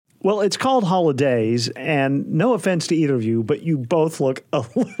Well, it's called Holidaze, and no offense to either of you, but you both look a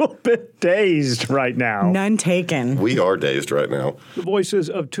little bit dazed right now. None taken. We are dazed right now. The voices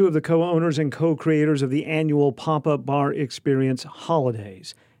of two of the co-owners and co-creators of the annual pop-up bar experience,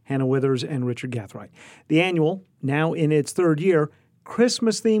 Holidaze, Hannah Withers and Richard Gathright. The annual, now in its third year,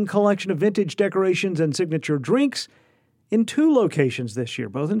 Christmas-themed collection of vintage decorations and signature drinks in two locations this year,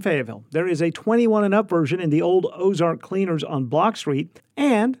 both in Fayetteville. There is a 21 and up version in the old Ozark Cleaners on Block Street,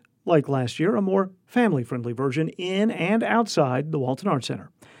 and like last year, a more family-friendly version in and outside the Walton Arts Center.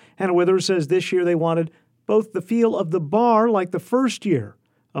 Hannah Withers says this year they wanted both the feel of the bar like the first year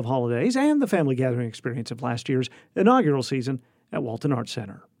of Holidaze and the family gathering experience of last year's inaugural season at Walton Arts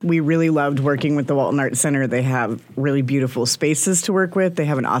Center. We really loved working with the Walton Arts Center. They have really beautiful spaces to work with. They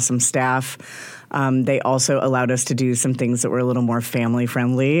have an awesome staff. They also allowed us to do some things that were a little more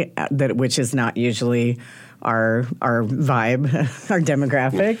family-friendly, which is not usually our vibe, our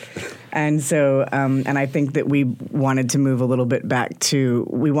demographic. And so, and I think that we wanted to move a little bit back to,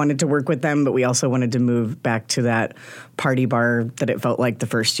 we wanted to work with them, but we also wanted to move back to that party bar that it felt like the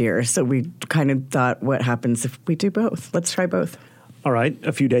first year. So we kind of thought, what happens if we do both? Let's try both. All right,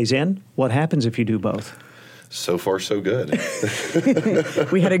 a few days in, what happens if you do both? So far, so good.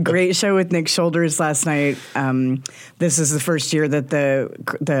 We had a great show with Nick Shoulders last night. This is the first year that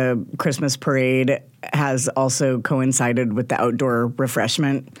the Christmas parade has also coincided with the outdoor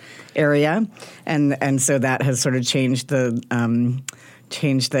refreshment area, and so that has sort of changed the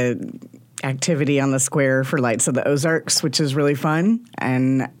activity on the square for Lights of the Ozarks, which is really fun.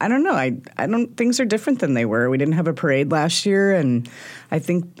 And I don't know, I don't things are different than they were. We didn't have a parade last year, and I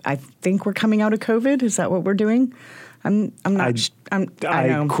think we're coming out of COVID. Is that what we're doing? I'm not.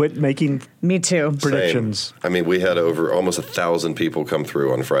 I quit making. Me too. Predictions. Same. I mean, we had over almost 1,000 people come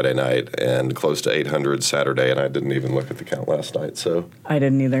through on Friday night, and close to 800 Saturday. And I didn't even look at the count last night. So I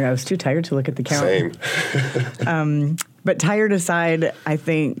didn't either. I was too tired to look at the count. Same. But tired aside, I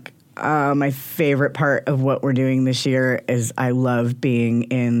think. My favorite part of what we're doing this year is I love being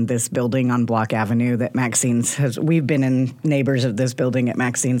in this building on Block Avenue that Maxine's has. We've been in neighbors of this building at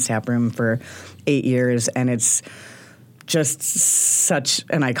Maxine's Tap Room for 8 years, and it's just such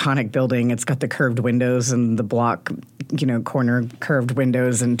an iconic building. It's got the curved windows and the block, corner curved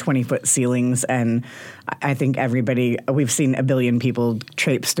windows and 20-foot ceilings. And I think we've seen a billion people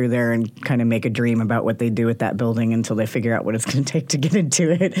traipse through there and kind of make a dream about what they do with that building until they figure out what it's going to take to get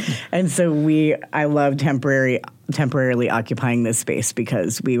into it. And so I love temporarily occupying this space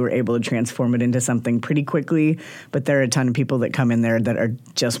because we were able to transform it into something pretty quickly. But there are a ton of people that come in there that are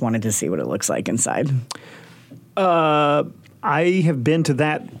just wanted to see what it looks like inside. I have been to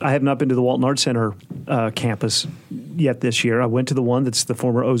that. I have not been to the Walton Arts Center campus yet this year. I went to the one that's the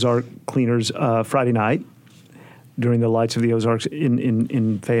former Ozark Cleaners Friday night during the Lights of the Ozarks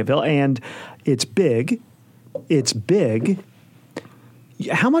in Fayetteville, and it's big. It's big.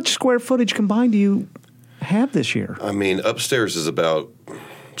 How much square footage combined do you have this year? I mean, upstairs is about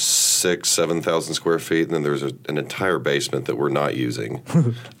 7,000 square feet, and then there's an entire basement that we're not using.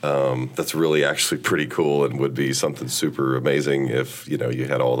 That's really actually pretty cool and would be something super amazing if you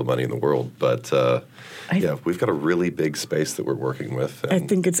had all the money in the world. But we've got a really big space that we're working with. I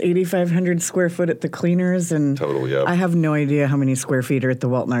think it's 8,500 square foot at the Cleaners, and total. Yeah, I have no idea how many square feet are at the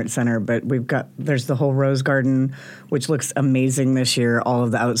Walton Arts Center, but there's the whole Rose Garden, which looks amazing this year. All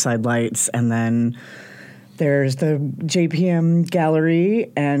of the outside lights, and then there's the JPM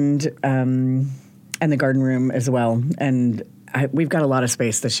gallery and the garden room as well. And we've got a lot of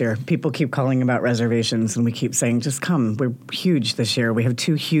space this year. People keep calling about reservations, and we keep saying, just come. We're huge this year. We have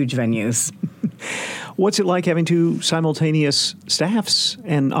 2 huge venues. What's it like having 2 simultaneous staffs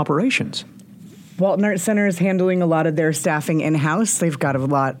and operations? Walton Arts Center is handling a lot of their staffing in-house. They've got a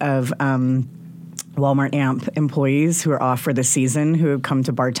lot of Walmart AMP employees who are off for the season who have come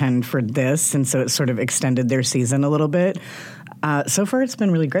to bartend for this, and so it's sort of extended their season a little bit. So far, it's been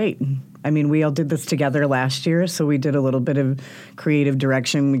really great. I mean, we all did this together last year, so we did a little bit of creative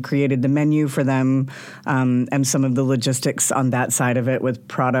direction. We created the menu for them and some of the logistics on that side of it with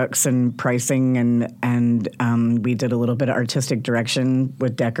products and pricing, and we did a little bit of artistic direction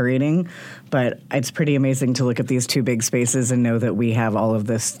with decorating. But it's pretty amazing to look at these 2 big spaces and know that we have all of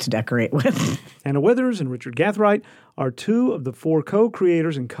this to decorate with. Hannah Withers and Richard Gathright are 2 of the 4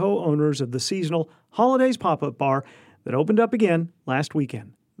 co-creators and co-owners of the seasonal Holidaze pop-up bar that opened up again last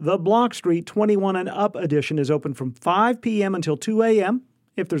weekend. The Block Street 21 and Up edition is open from 5 p.m. until 2 a.m.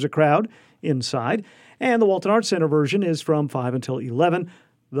 if there's a crowd inside, and the Walton Arts Center version is from 5 until 11,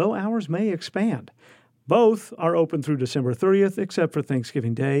 though hours may expand. Both are open through December 30th, except for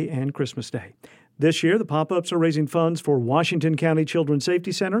Thanksgiving Day and Christmas Day. This year, the pop-ups are raising funds for Washington County Children's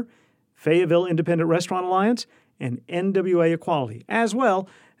Safety Center, Fayetteville Independent Restaurant Alliance, and NWA Equality, as well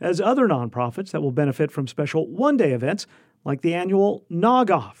as other nonprofits that will benefit from special one-day events like the annual Nog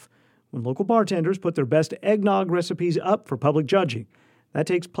Off, when local bartenders put their best eggnog recipes up for public judging. That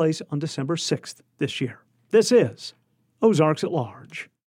takes place on December 6th this year. This is Ozarks at Large.